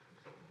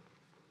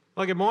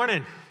Well, good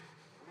morning.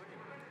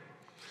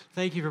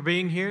 Thank you for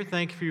being here.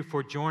 Thank you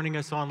for joining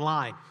us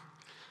online.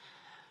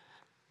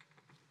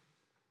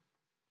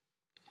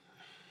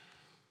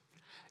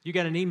 You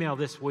got an email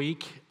this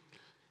week.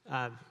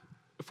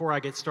 Before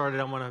I get started,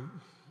 I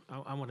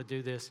want to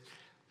do this.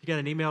 You got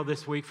an email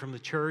this week from the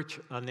church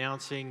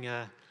announcing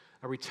a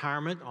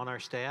retirement on our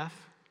staff.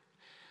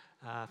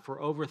 For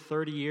over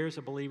 30 years,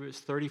 I believe it was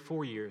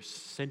 34 years,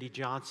 Cindy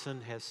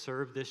Johnson has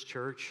served this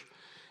church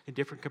in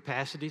different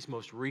capacities,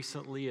 most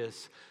recently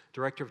as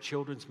Director of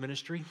Children's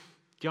Ministry.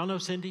 Do y'all know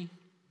Cindy?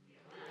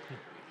 Yeah.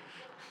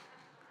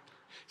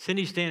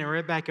 Cindy's standing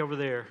right back over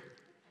there,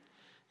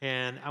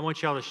 and I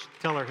want y'all to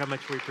tell her how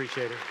much we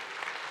appreciate her.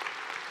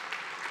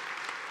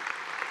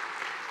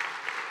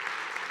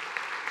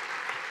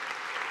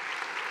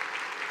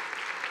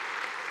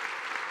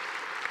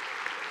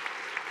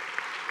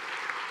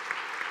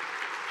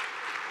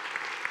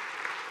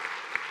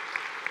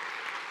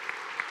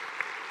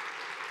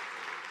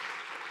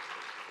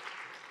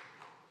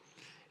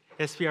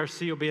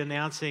 SPRC will be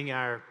announcing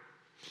our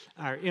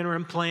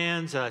interim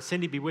plans.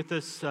 Cindy be with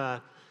us.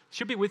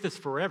 She'll be with us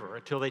forever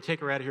until they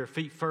take her out of here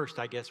feet first,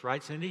 I guess,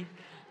 right, Cindy?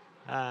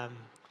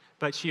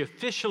 But she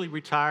officially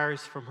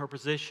retires from her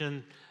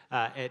position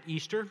at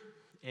Easter,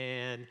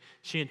 and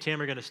she and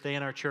Tim are going to stay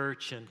in our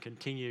church and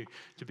continue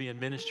to be in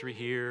ministry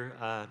here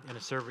in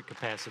a servant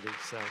capacity.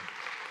 So,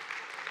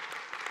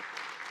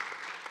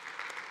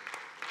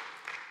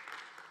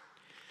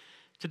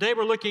 today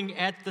we're looking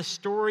at the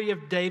story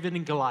of David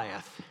and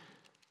Goliath.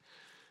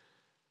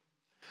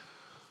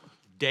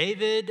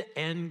 David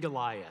and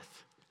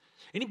Goliath.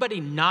 Anybody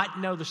not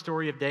know the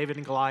story of David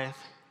and Goliath?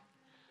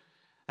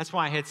 That's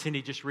why I had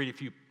Cindy just read a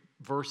few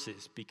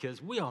verses,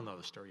 because we all know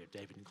the story of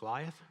David and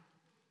Goliath.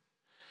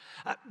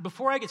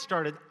 Before I get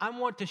started, I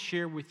want to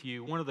share with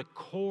you one of the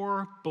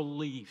core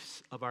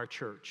beliefs of our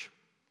church.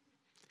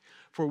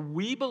 For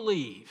we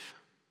believe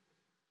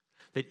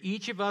that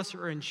each of us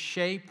are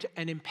shaped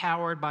and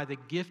empowered by the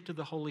gift of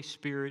the Holy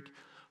Spirit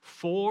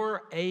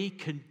for a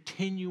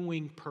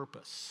continuing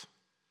purpose.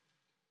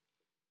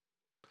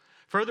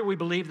 Further, we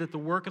believe that the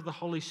work of the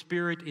Holy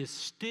Spirit is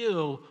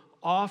still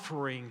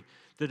offering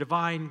the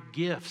divine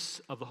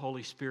gifts of the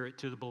Holy Spirit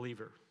to the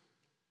believer.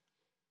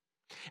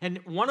 And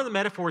one of the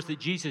metaphors that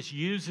Jesus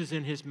uses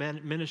in his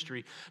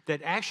ministry that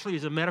actually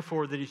is a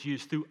metaphor that is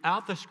used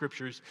throughout the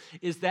Scriptures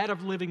is that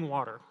of living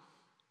water.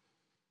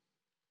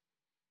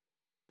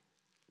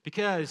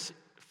 Because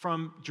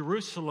from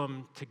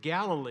Jerusalem to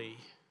Galilee,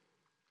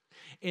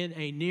 in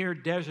a near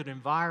desert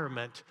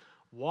environment,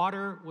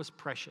 water was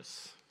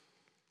precious.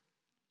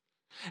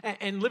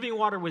 And living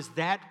water was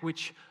that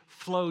which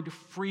flowed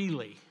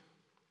freely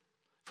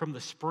from the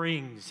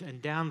springs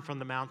and down from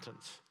the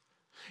mountains.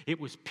 It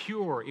was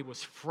pure, it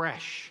was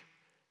fresh,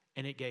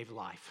 and it gave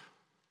life.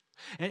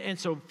 And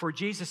so for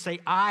Jesus to say,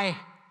 I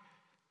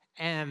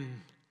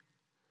am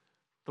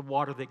the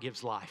water that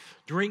gives life.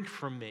 Drink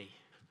from me.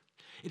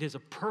 It is a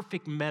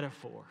perfect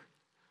metaphor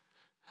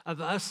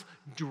of us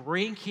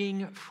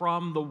drinking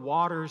from the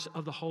waters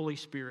of the Holy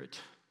Spirit.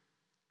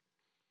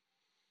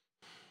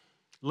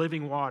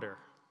 Living water,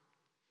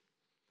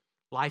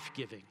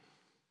 life-giving,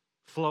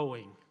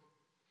 flowing.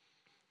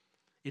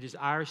 It is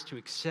ours to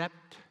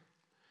accept.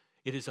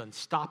 It is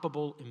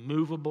unstoppable,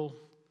 immovable.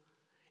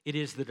 It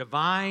is the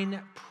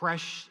divine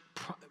presence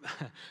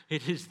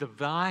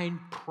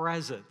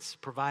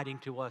providing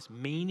to us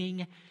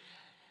meaning,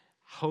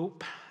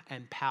 hope,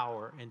 and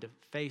power in the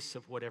face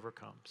of whatever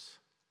comes.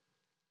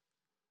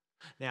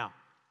 Now,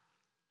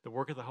 the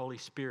work of the Holy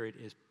Spirit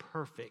is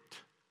perfect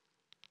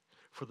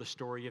for the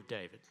story of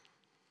David.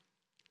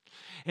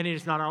 And it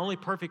is not only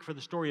perfect for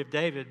the story of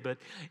David, but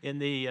in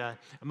the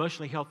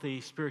emotionally healthy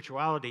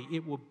spirituality,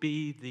 it will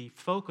be the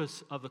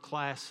focus of the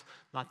class,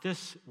 not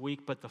this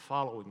week, but the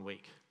following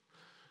week.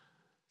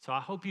 So I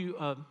hope you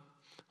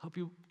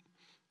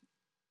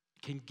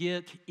can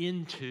get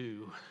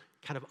into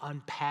kind of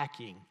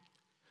unpacking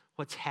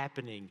what's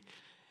happening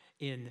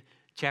in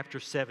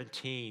chapter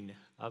 17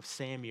 of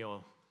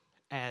Samuel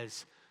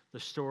as the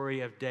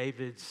story of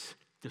David's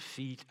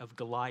defeat of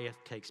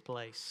Goliath takes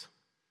place.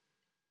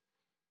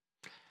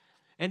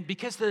 And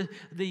because the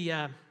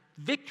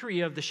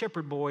victory of the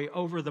shepherd boy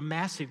over the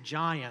massive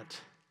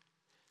giant,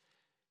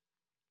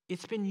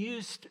 it's been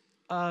used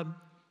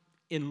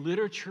in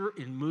literature,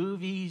 in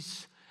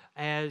movies,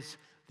 as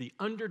the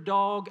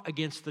underdog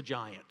against the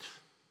giant.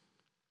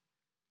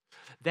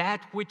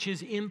 That which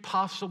is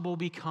impossible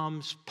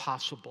becomes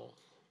possible.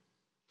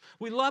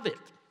 We love it.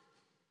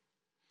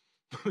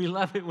 We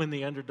love it when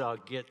the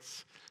underdog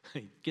gets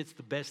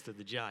the best of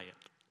the giant.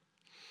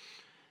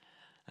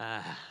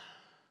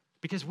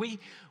 Because we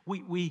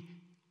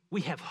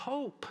have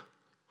hope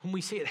when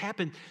we see it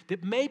happen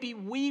that maybe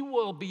we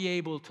will be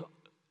able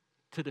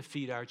to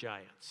defeat our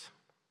giants.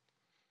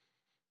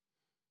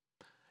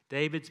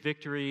 David's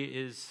victory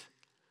is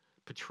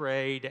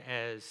portrayed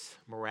as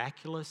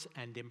miraculous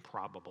and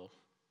improbable.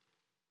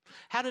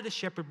 How did a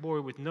shepherd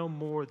boy with no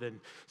more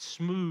than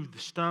smooth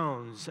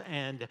stones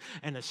and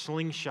a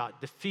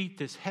slingshot defeat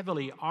this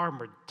heavily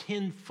armored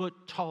 10-foot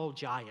tall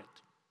giant?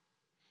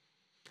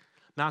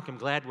 Malcolm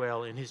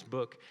Gladwell, in his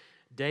book,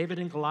 David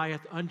and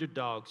Goliath,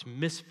 Underdogs,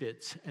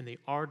 Misfits, and the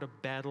Art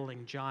of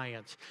Battling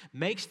Giants,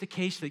 makes the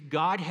case that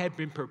God had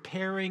been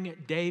preparing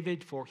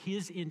David for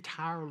his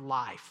entire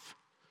life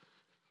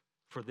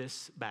for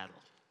this battle.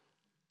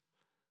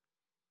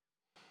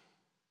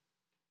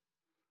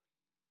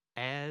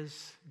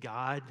 As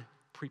God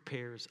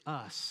prepares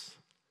us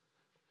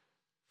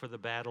for the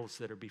battles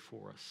that are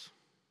before us.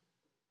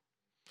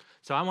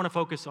 So I want to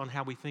focus on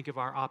how we think of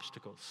our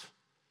obstacles,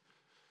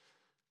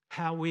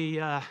 how we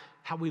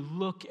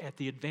look at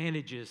the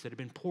advantages that have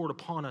been poured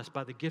upon us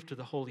by the gift of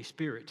the Holy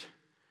Spirit,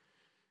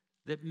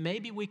 that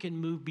maybe we can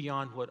move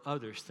beyond what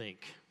others think.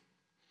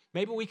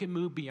 Maybe we can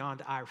move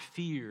beyond our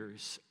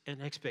fears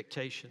and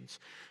expectations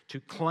to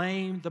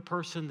claim the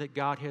person that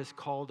God has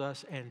called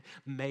us and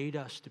made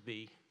us to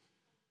be.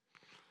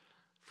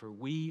 For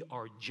we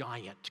are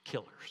giant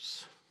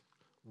killers,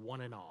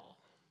 one and all.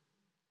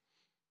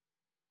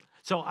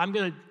 So I'm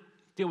going to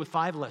deal with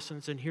 5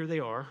 lessons, and here they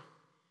are.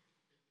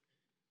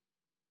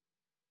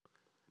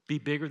 Be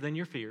bigger than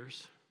your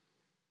fears.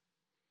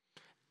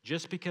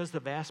 Just because the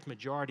vast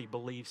majority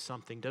believes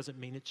something doesn't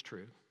mean it's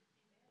true.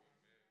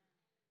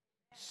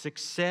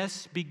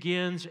 Success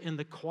begins in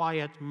the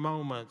quiet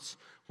moments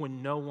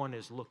when no one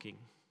is looking.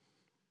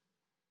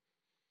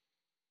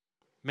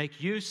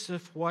 Make use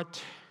of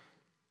what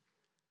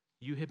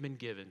you have been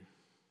given.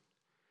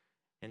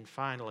 And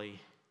finally,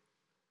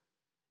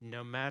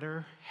 no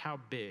matter how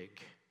big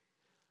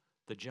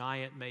the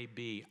giant may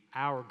be,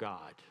 our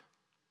God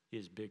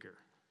is bigger.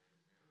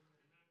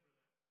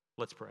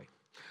 Let's pray.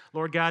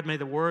 Lord God, may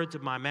the words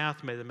of my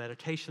mouth, may the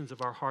meditations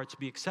of our hearts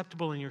be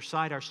acceptable in your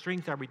sight, our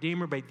strength, our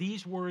Redeemer. May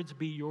these words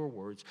be your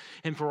words.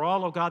 And for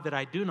all, oh God, that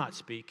I do not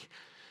speak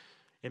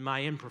in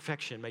my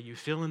imperfection, may you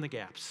fill in the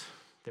gaps,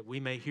 that we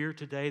may hear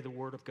today the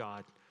word of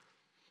God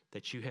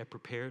that you have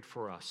prepared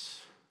for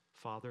us.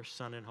 Father,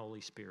 Son, and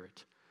Holy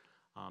Spirit.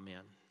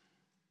 Amen.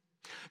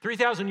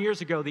 3,000 years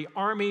ago, the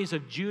armies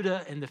of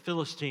Judah and the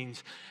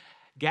Philistines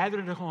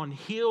gathered on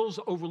hills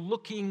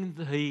overlooking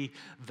the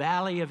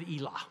valley of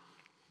Elah.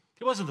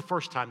 It wasn't the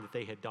first time that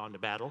they had gone to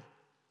battle.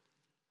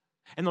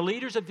 And the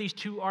leaders of these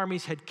two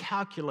armies had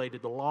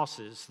calculated the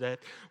losses that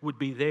would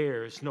be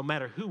theirs no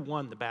matter who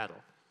won the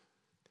battle.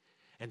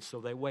 And so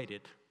they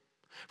waited.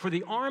 For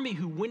the army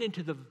who went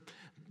into the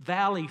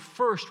valley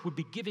first would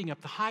be giving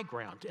up the high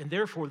ground, and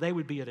therefore they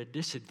would be at a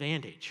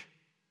disadvantage.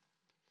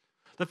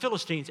 The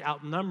Philistines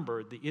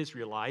outnumbered the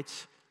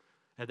Israelites,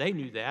 and they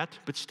knew that,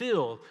 but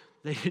still,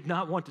 they did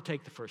not want to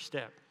take the first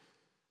step.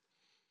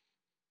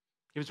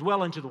 It was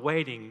well into the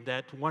waiting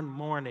that one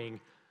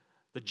morning,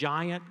 the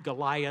giant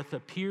Goliath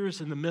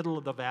appears in the middle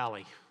of the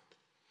valley,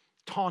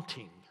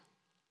 taunting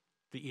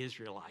the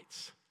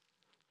Israelites,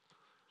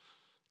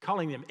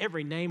 calling them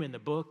every name in the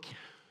book,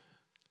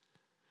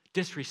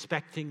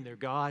 disrespecting their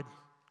God,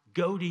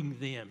 goading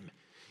them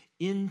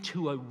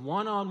into a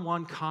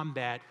one-on-one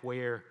combat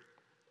where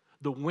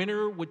the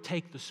winner would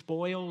take the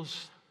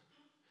spoils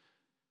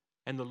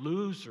and the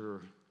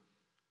loser,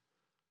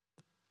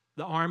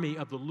 the army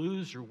of the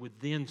loser, would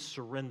then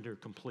surrender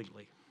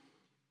completely.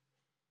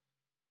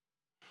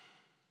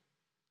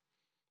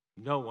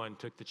 No one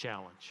took the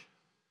challenge.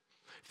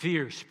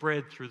 Fear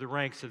spread through the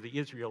ranks of the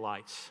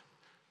Israelites.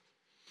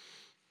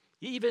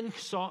 Even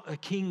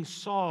King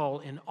Saul,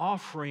 in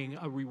offering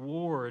a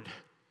reward,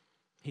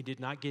 he did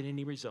not get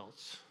any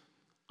results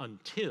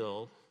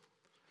until.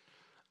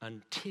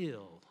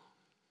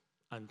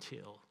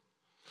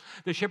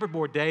 The shepherd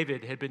boy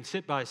David had been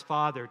sent by his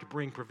father to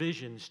bring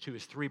provisions to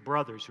his 3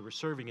 brothers who were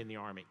serving in the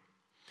army.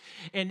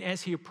 And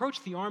as he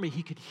approached the army,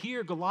 he could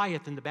hear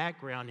Goliath in the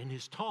background in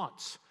his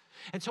taunts.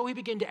 And so he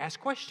began to ask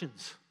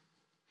questions.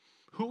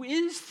 Who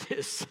is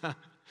this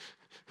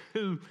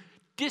who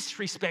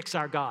disrespects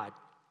our God?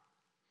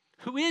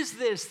 Who is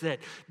this that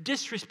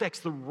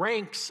disrespects the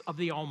ranks of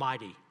the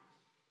Almighty?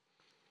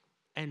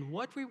 And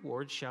what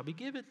reward shall be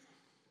given?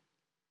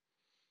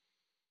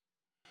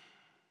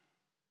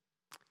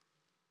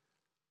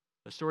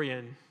 The story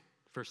in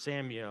 1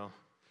 Samuel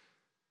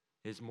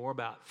is more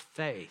about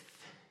faith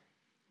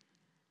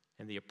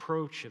and the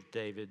approach of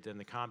David than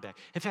the combat.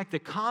 In fact, the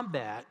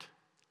combat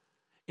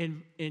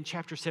in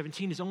chapter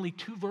 17 is only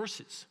 2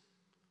 verses.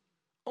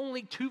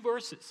 Only 2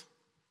 verses.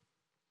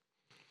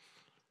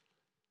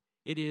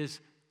 It is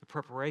the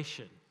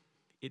preparation.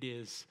 It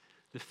is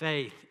the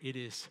faith. It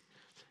is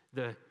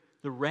the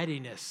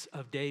readiness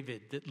of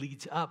David that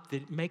leads up,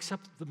 that makes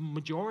up the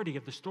majority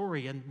of the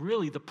story and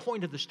really the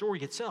point of the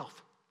story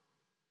itself.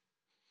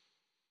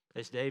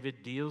 As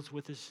David deals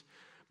with his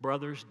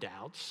brother's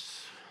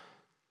doubts,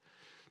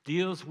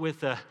 deals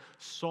with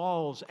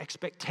Saul's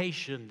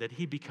expectation that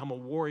he become a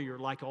warrior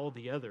like all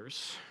the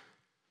others,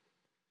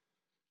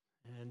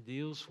 and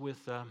deals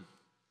with the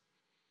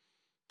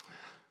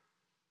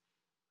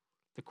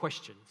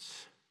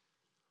questions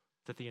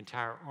that the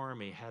entire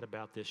army had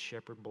about this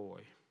shepherd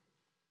boy.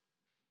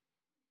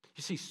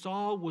 You see,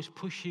 Saul was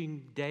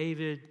pushing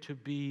David to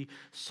be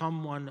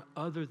someone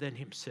other than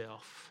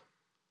himself,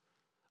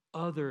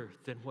 other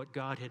than what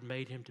God had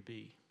made him to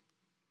be.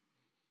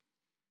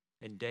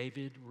 And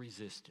David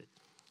resisted.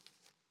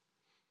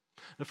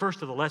 The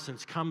first of the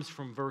lessons comes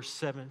from verse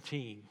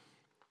 27,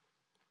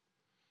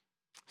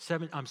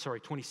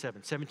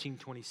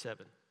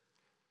 17:27,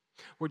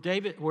 where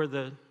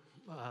the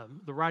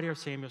writer of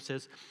Samuel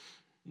says,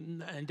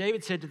 and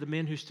David said to the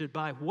men who stood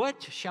by,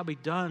 "What shall be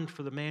done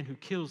for the man who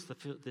kills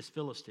this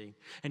Philistine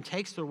and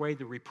takes away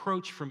the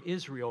reproach from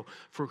Israel?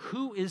 For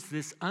who is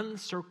this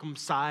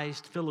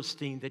uncircumcised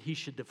Philistine that he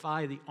should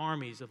defy the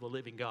armies of the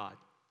living God?"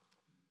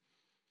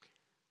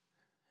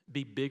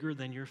 Be bigger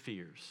than your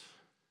fears.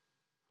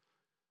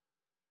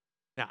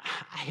 Now,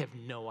 I have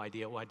no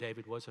idea why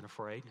David wasn't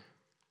afraid.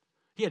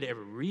 He had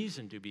every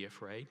reason to be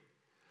afraid.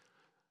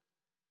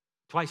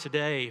 Twice a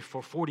day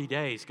for 40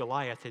 days,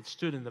 Goliath had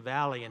stood in the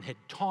valley and had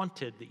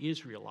taunted the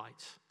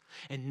Israelites.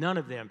 And none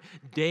of them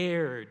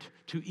dared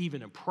to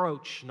even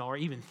approach nor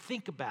even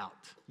think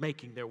about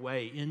making their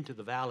way into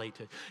the valley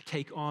to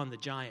take on the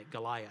giant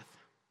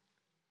Goliath.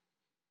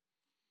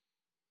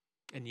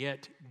 And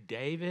yet,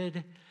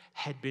 David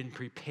had been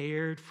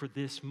prepared for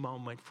this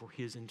moment for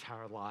his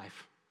entire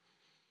life.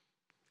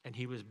 And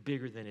he was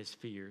bigger than his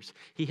fears.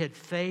 He had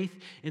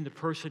faith in the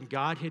person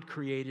God had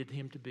created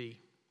him to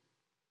be.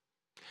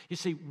 You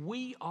see,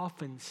 we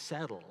often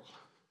settle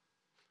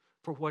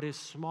for what is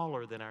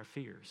smaller than our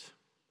fears.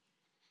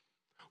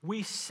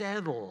 We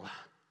settle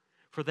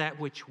for that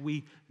which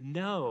we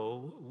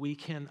know we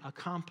can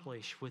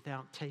accomplish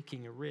without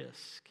taking a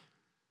risk.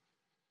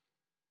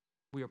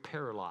 We are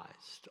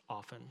paralyzed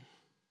often.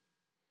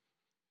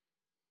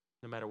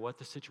 No matter what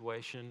the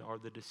situation or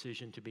the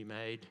decision to be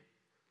made,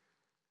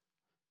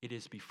 it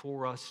is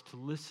before us to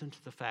listen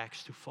to the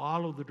facts, to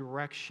follow the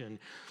direction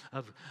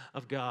of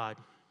God.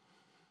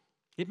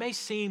 It may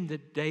seem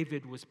that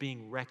David was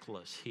being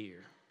reckless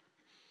here,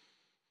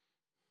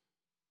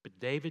 but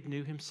David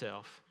knew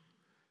himself.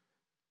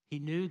 He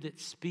knew that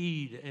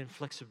speed and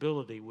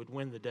flexibility would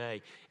win the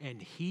day,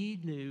 and he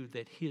knew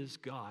that his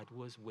God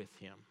was with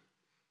him.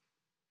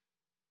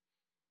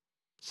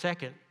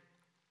 Second,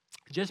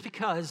 just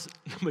because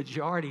the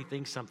majority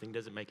thinks something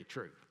doesn't make it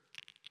true.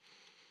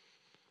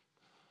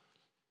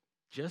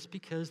 Just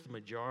because the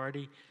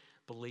majority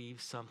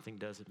believes something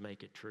doesn't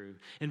make it true.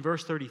 In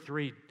verse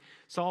 33,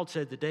 Saul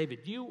said to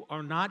David, "You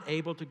are not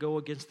able to go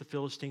against the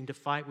Philistine to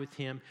fight with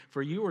him,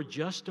 for you are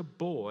just a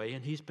boy,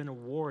 and he's been a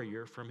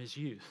warrior from his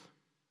youth."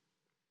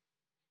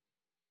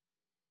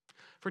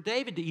 For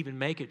David to even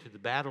make it to the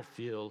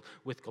battlefield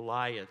with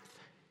Goliath,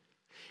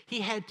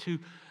 he had to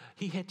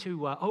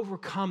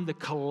overcome the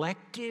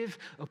collective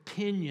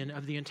opinion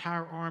of the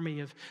entire army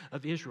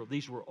of Israel.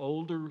 These were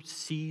older,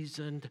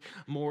 seasoned,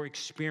 more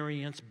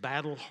experienced,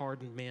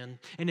 battle-hardened men.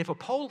 And if a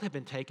poll had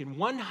been taken,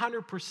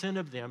 100%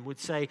 of them would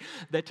say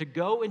that to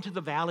go into the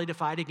valley to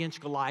fight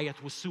against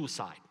Goliath was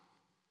suicide.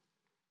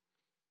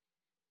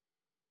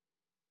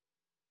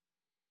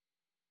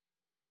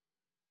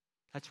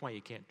 That's why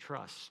you can't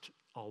trust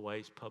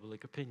always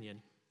public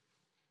opinion.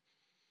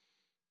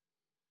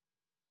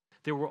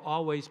 There will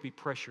always be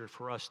pressure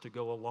for us to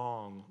go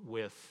along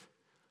with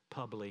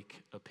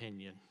public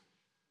opinion.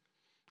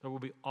 There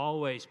will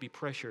always be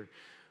pressure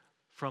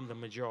from the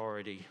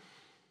majority.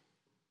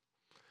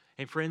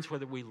 And friends,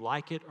 whether we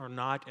like it or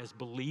not, as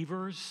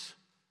believers,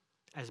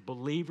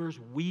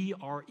 we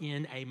are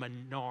in a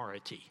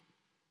minority.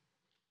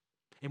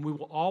 And we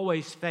will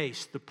always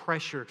face the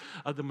pressure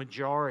of the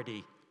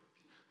majority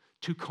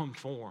to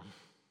conform.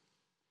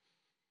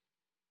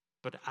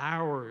 But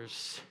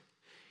ours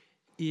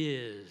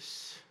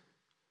is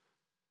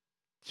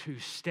to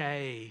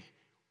stay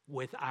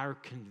with our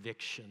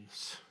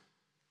convictions.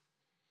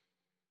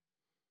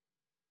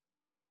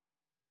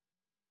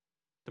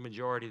 The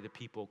majority of the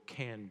people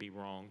can be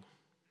wrong.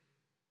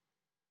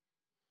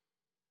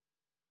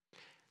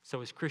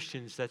 So as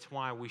Christians, that's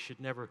why we should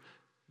never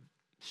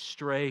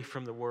stray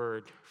from the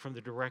Word, from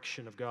the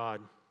direction of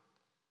God,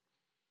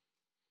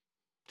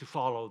 to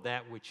follow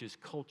that which is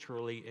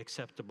culturally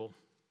acceptable.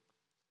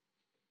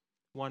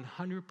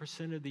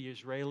 100% of the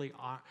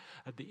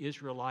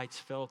Israelites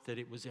felt that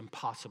it was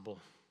impossible,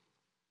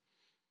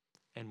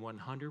 and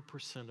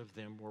 100% of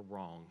them were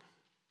wrong.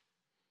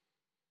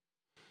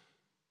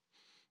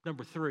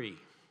 Number 3,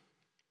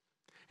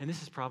 and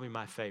this is probably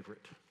my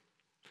favorite,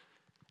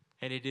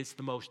 and it is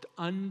the most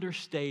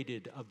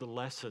understated of the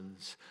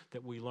lessons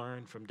that we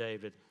learn from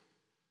David.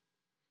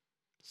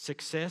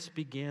 Success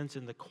begins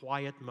in the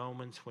quiet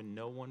moments when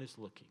no one is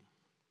looking.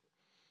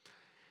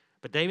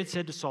 But David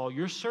said to Saul,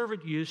 "Your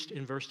servant used,"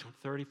 in verse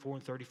 34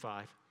 and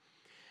 35,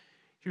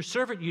 "your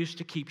servant used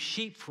to keep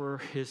sheep for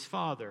his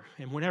father.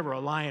 And whenever a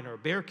lion or a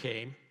bear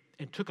came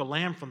and took a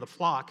lamb from the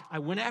flock, I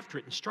went after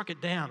it and struck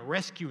it down,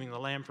 rescuing the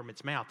lamb from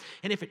its mouth.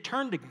 And if it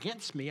turned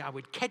against me, I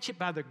would catch it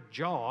by the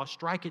jaw,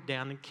 strike it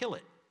down, and kill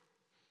it."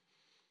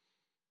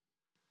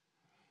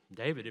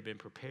 David had been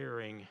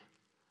preparing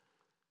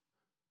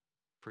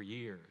for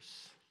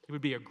years. It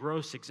would be a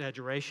gross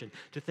exaggeration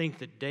to think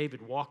that David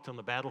walked on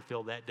the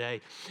battlefield that day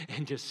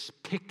and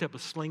just picked up a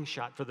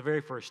slingshot for the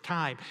very first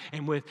time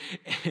and with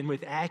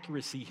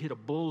accuracy hit a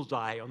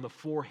bullseye on the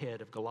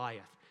forehead of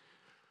Goliath.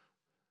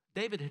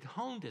 David had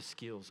honed his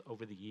skills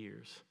over the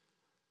years.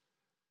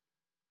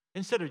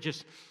 Instead of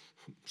just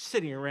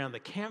sitting around the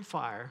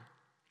campfire,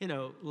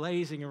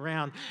 lazing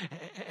around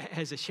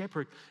as a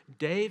shepherd,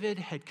 David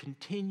had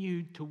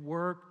continued to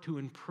work to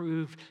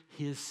improve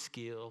his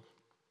skill.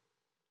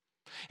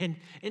 And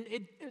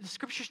the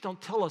scriptures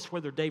don't tell us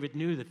whether David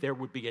knew that there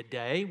would be a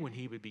day when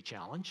he would be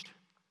challenged,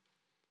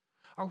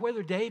 or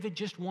whether David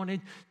just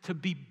wanted to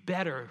be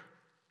better.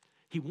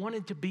 He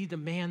wanted to be the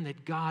man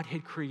that God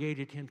had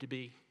created him to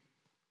be.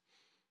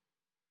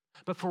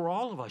 But for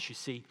all of us, you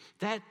see,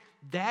 that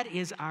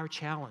is our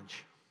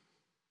challenge.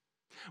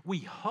 We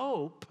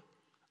hope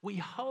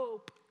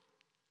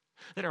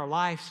that our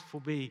lives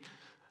will be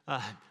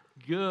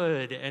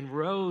good and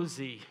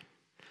rosy.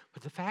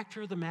 But the fact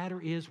of the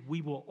matter is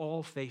we will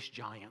all face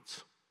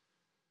giants.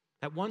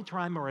 At one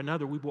time or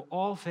another, we will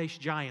all face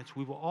giants.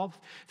 We will all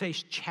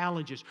face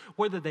challenges,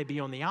 whether they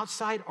be on the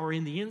outside or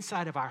in the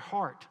inside of our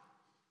heart.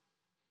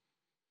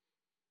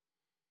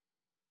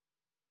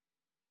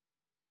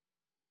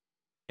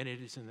 And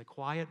it is in the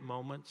quiet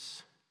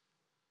moments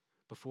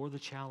before the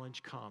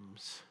challenge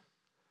comes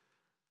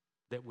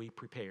that we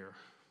prepare.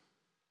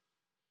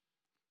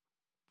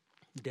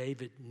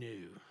 David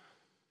knew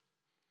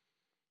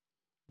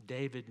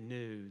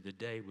the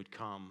day would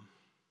come.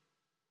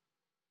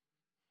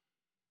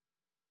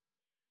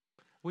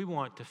 We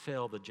want to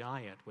fell the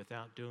giant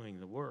without doing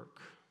the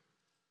work.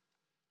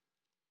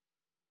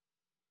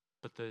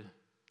 But the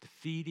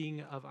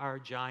defeating of our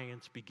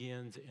giants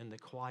begins in the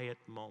quiet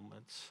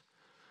moments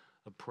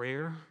of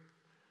prayer,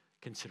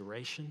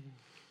 consideration,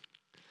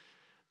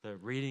 the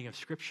reading of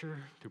Scripture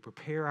to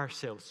prepare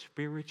ourselves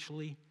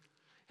spiritually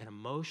and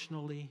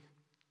emotionally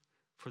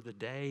for the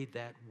day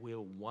that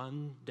will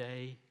one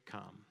day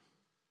come.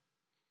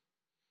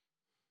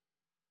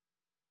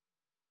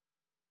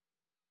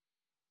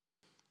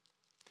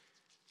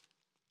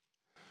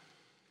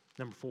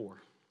 Number 4,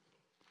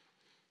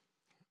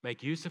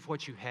 make use of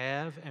what you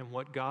have and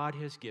what God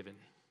has given.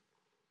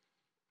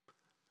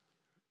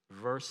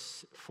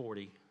 Verse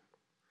 40.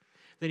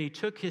 Then he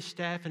took his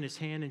staff in his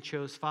hand and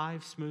chose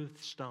 5 smooth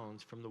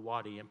stones from the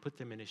wadi and put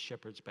them in his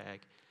shepherd's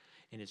bag.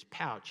 In his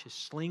pouch, his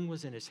sling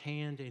was in his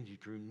hand, and he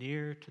drew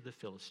near to the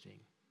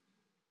Philistine.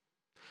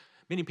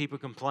 Many people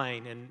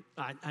complain, and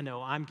I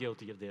know I'm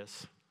guilty of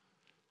this.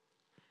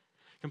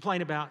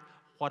 Complain about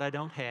what I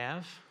don't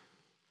have,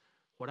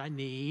 what I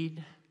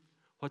need,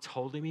 what's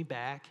holding me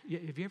back.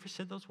 Have you ever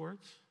said those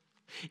words?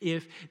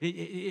 If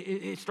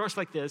it starts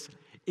like this: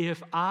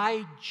 if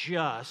I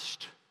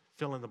just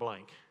fill in the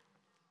blank.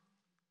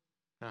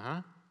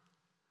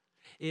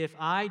 If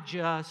I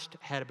just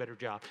had a better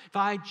job, if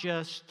I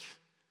just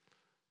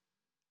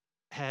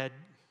had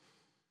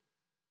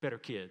better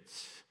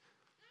kids,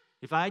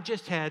 if I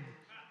just had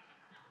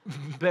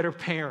better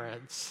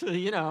parents,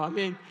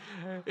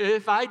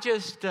 if I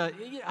just,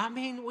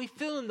 we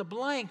fill in the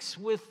blanks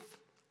with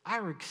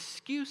our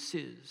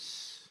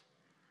excuses.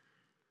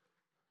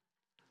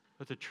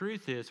 But the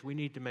truth is, we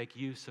need to make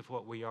use of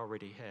what we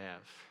already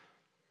have.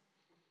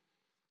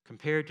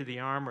 Compared to the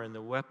armor and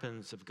the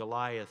weapons of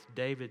Goliath,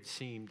 David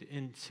seemed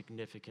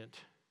insignificant.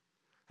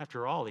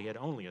 After all, he had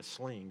only a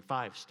sling,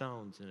 5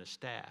 stones, and a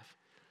staff.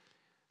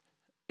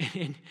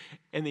 And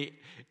the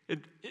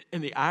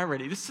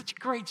irony, this is such a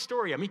great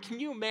story. Can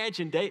you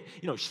imagine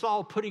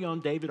Saul putting on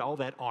David all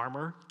that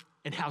armor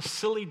and how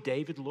silly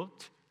David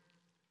looked?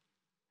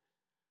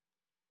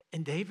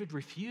 And David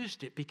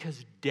refused it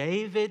because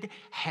David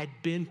had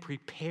been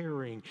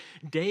preparing.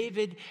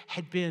 David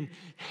had been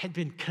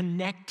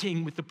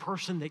connecting with the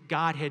person that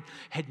God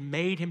had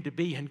made him to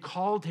be and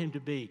called him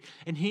to be.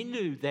 And he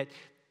knew that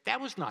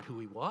was not who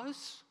he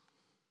was.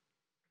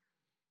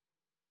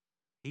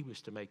 He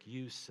was to make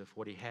use of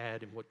what he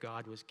had and what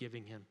God was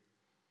giving him.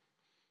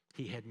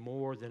 He had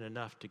more than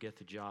enough to get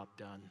the job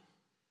done.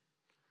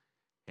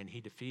 And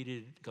he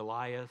defeated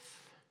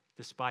Goliath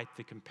despite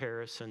the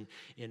comparison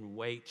in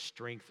weight,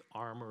 strength,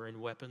 armor,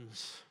 and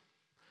weapons.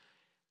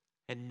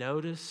 And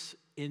notice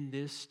in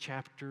this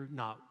chapter,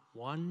 not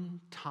one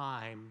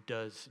time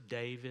does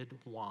David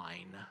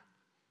whine.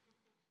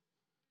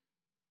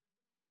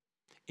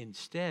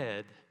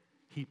 Instead,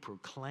 he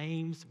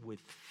proclaims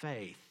with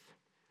faith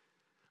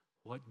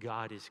what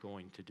God is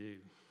going to do.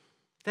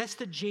 That's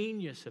the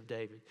genius of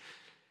David.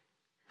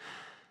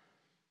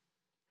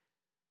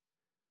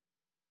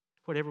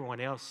 What everyone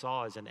else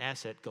saw as an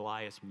asset,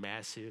 Goliath's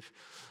massive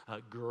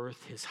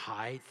girth, his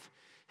height,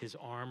 his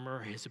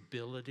armor, his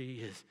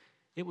ability,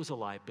 it was a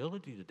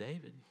liability to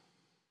David.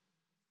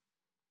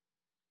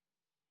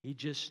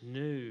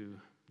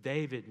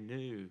 David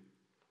knew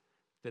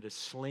that a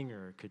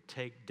slinger could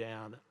take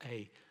down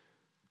a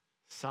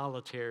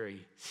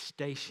solitary,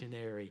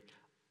 stationary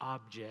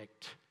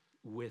object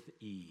with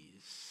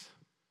ease.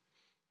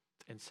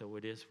 And so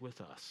it is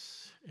with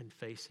us in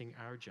facing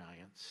our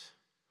giants.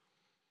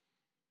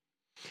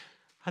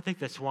 I think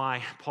that's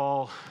why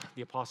Paul,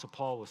 the Apostle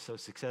Paul, was so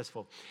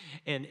successful.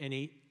 And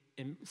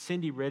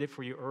Cindy read it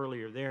for you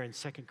earlier there in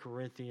 2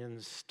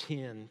 Corinthians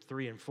 10,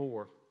 3 and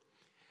 4.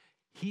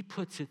 He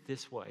puts it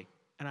this way,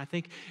 and I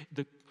think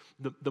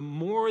the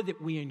more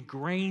that we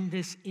ingrain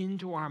this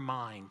into our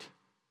mind,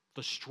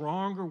 the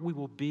stronger we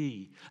will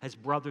be as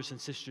brothers and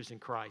sisters in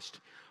Christ.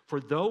 For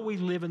though we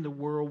live in the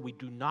world, we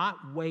do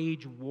not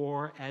wage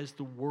war as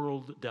the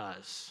world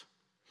does.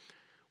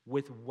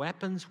 With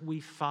weapons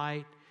we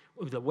fight,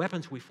 the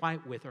weapons we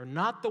fight with are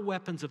not the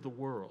weapons of the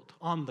world.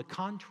 On the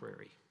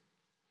contrary,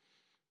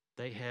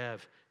 they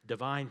have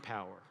divine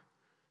power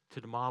to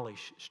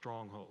demolish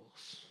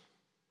strongholds.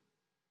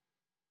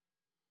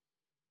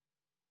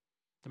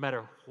 No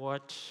matter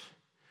what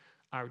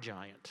our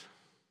giant,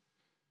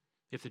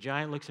 if the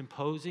giant looks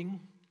imposing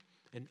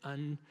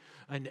and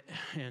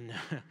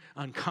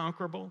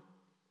unconquerable,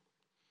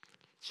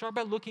 start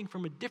by looking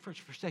from a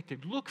different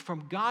perspective. Look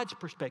from God's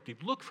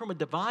perspective. Look from a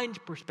divine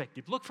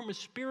perspective. Look from a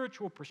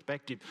spiritual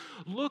perspective.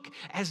 Look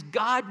as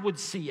God would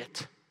see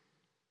it.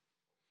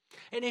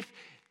 And if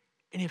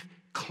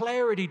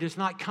clarity does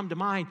not come to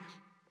mind,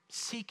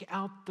 seek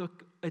out the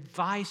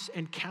advice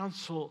and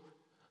counsel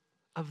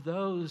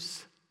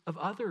of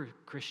other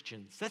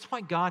Christians. That's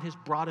why God has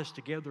brought us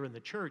together in the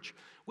church.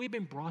 We've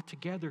been brought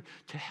together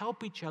to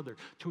help each other,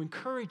 to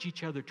encourage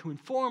each other, to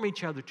inform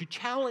each other, to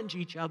challenge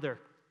each other,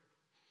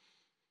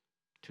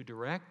 to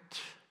direct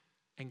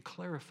and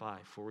clarify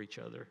for each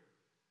other.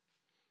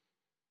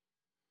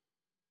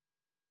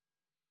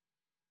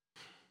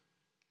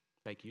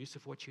 Make use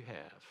of what you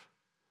have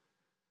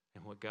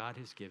and what God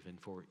has given,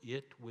 for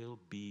it will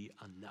be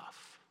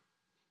enough.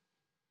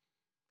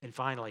 And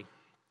finally,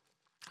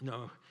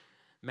 no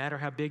matter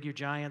how big your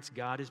giants,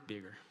 God is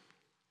bigger.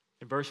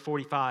 In verse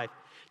 45,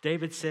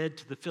 David said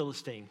to the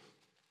Philistine,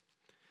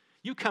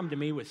 "You come to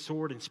me with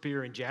sword and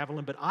spear and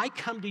javelin, but I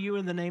come to you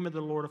in the name of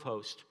the Lord of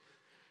hosts,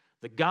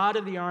 the God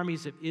of the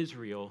armies of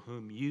Israel,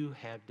 whom you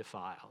have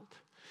defiled."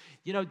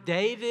 You know,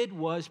 David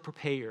was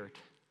prepared.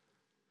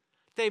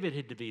 David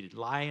had defeated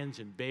lions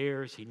and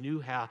bears. He knew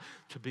how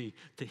to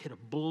hit a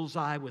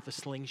bullseye with a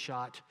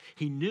slingshot.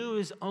 He knew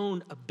his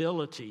own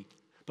ability.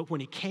 But when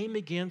he came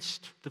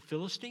against the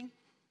Philistine,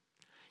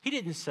 he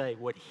didn't say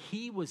what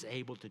he was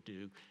able to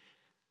do.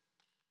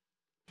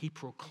 He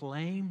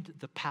proclaimed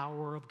the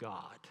power of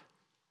God.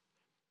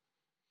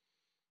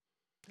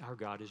 Our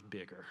God is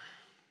bigger.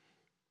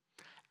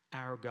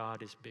 Our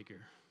God is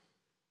bigger.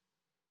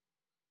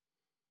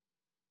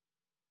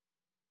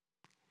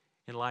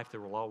 In life,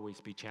 there will always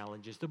be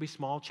challenges. There'll be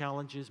small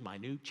challenges,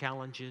 minute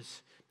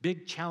challenges,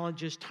 big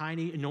challenges,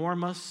 tiny,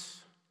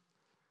 enormous.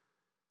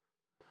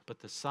 But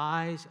the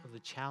size of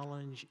the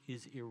challenge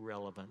is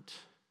irrelevant,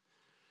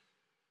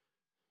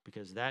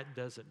 because that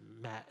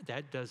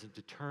doesn't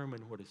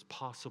determine what is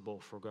possible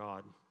for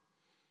God.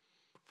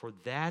 For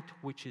that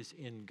which is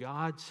in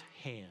God's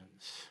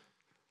hands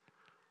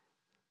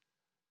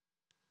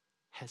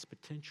has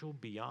potential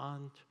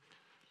beyond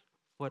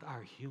what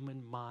our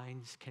human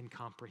minds can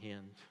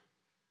comprehend.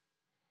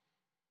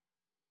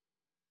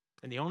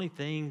 And the only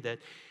thing that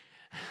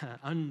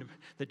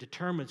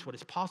determines what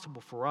is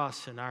possible for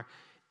us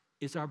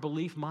is our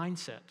belief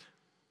mindset.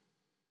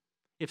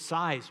 If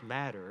size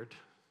mattered,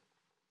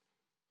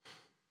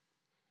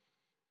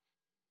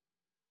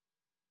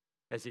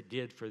 as it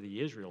did for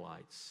the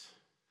Israelites,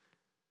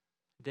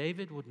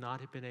 David would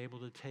not have been able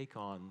to take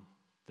on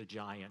the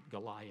giant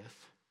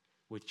Goliath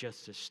with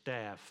just a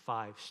staff,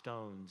 5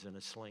 stones, and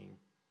a sling.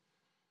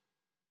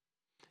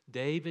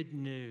 David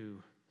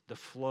knew the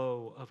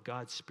flow of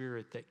God's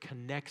Spirit that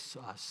connects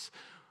us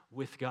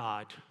with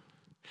God,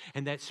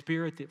 and that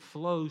Spirit that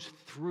flows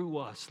through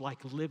us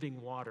like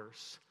living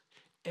waters,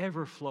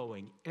 ever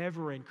flowing,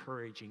 ever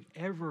encouraging,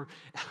 ever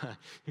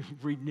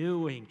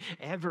renewing,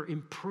 ever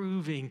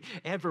improving,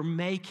 ever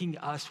making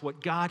us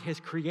what God has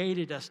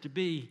created us to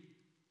be.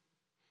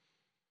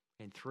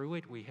 And through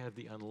it, we have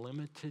the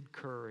unlimited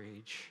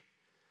courage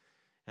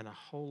and a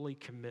holy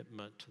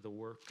commitment to the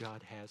work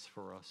God has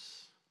for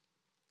us.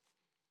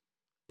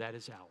 That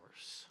is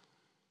ours.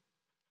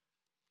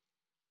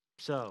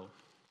 So,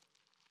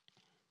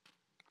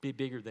 be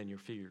bigger than your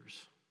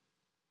fears.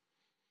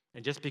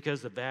 And just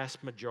because the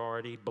vast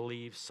majority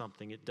believes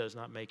something, it does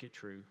not make it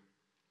true.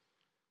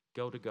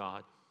 Go to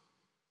God.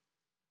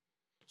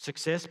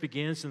 Success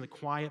begins in the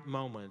quiet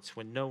moments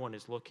when no one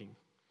is looking.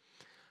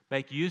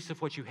 Make use of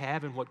what you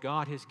have and what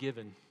God has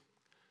given.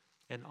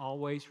 And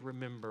always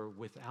remember,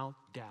 without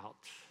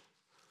doubt,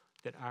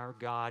 that our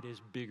God is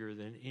bigger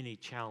than any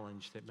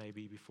challenge that may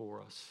be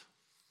before us.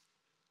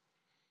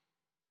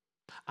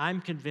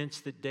 I'm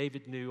convinced that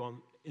David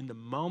knew in the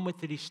moment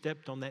that he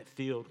stepped on that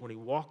field, when he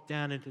walked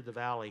down into the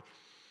valley,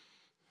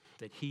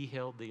 that he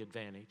held the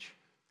advantage.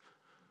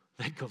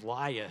 That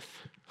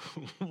Goliath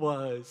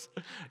was,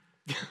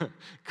 he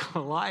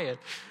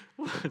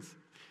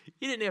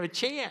didn't have a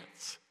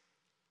chance.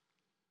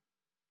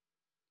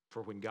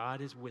 For when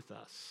God is with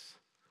us,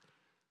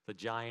 the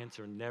giants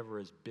are never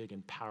as big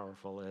and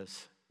powerful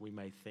as we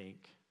may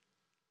think.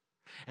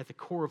 At the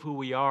core of who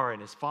we are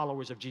and as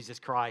followers of Jesus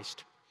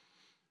Christ,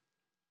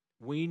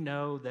 We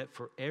know that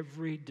for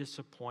every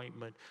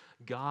disappointment,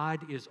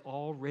 God is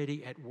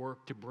already at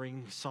work to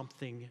bring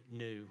something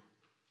new.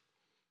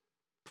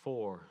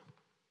 For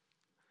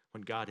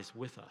when God is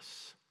with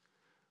us,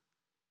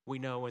 we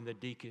know in the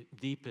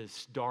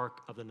deepest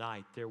dark of the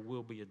night, there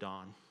will be a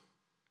dawn.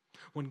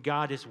 When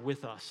God is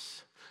with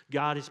us,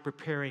 God is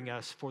preparing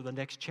us for the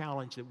next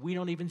challenge that we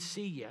don't even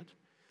see yet.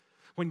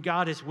 When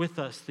God is with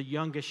us, the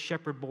youngest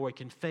shepherd boy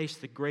can face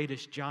the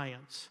greatest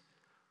giants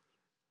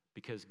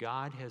because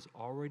God has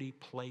already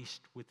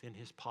placed within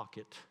his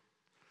pocket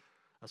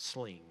a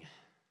sling.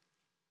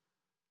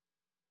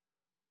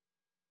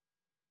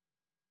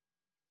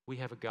 We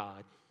have a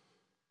God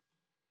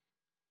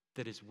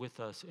that is with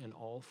us in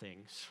all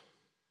things.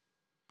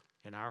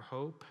 And our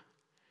hope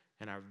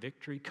and our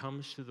victory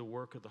comes through the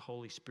work of the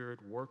Holy Spirit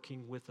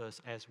working with us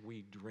as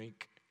we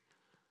drink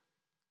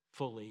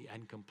fully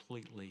and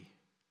completely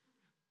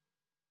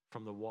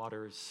from the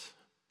waters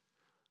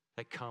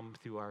that come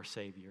through our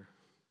Savior,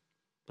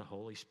 the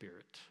Holy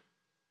Spirit.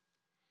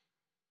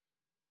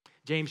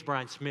 James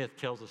Bryan Smith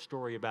tells a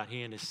story about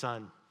he and his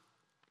son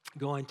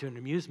going to an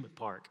amusement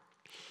park.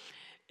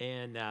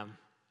 And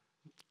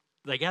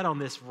they got on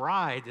this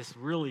ride, this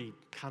really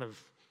kind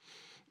of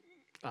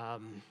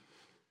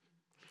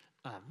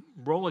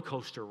roller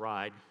coaster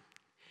ride.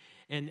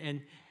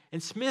 And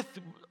Smith,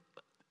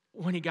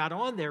 when he got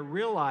on there,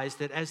 realized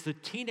that as the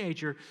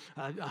teenager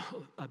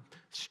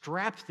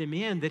strapped them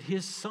in, that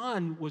his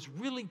son was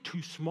really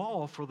too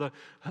small for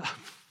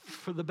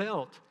the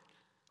belt.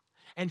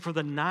 And for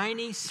the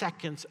 90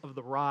 seconds of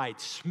the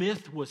ride,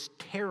 Smith was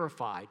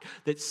terrified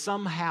that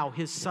somehow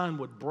his son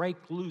would break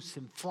loose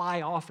and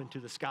fly off into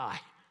the sky.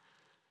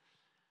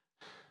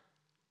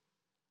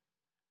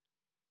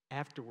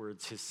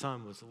 Afterwards, his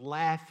son was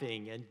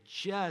laughing and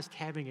just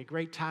having a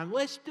great time.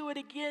 Let's do it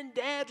again,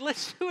 Dad.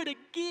 Let's do it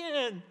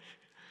again.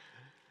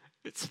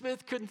 But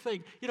Smith couldn't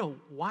think,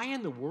 why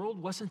in the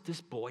world wasn't this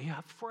boy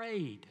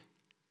afraid?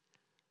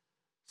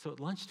 So at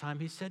lunchtime,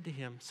 he said to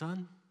him,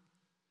 son,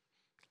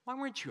 why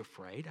weren't you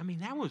afraid? I mean,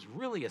 that was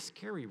really a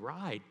scary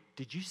ride.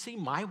 Did you see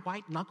my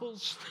white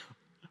knuckles?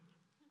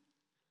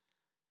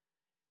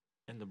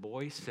 And the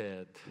boy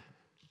said,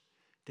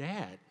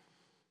 Dad,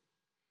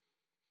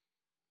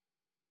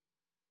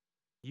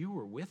 you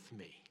were with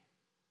me.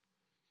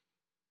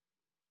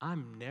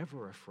 I'm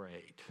never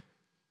afraid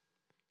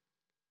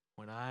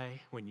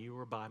when you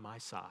were by my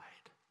side.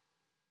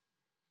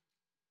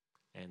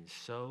 And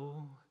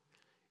so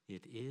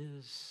it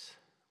is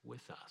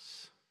with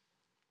us.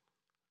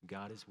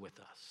 God is with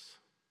us.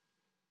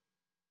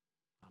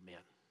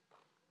 Amen.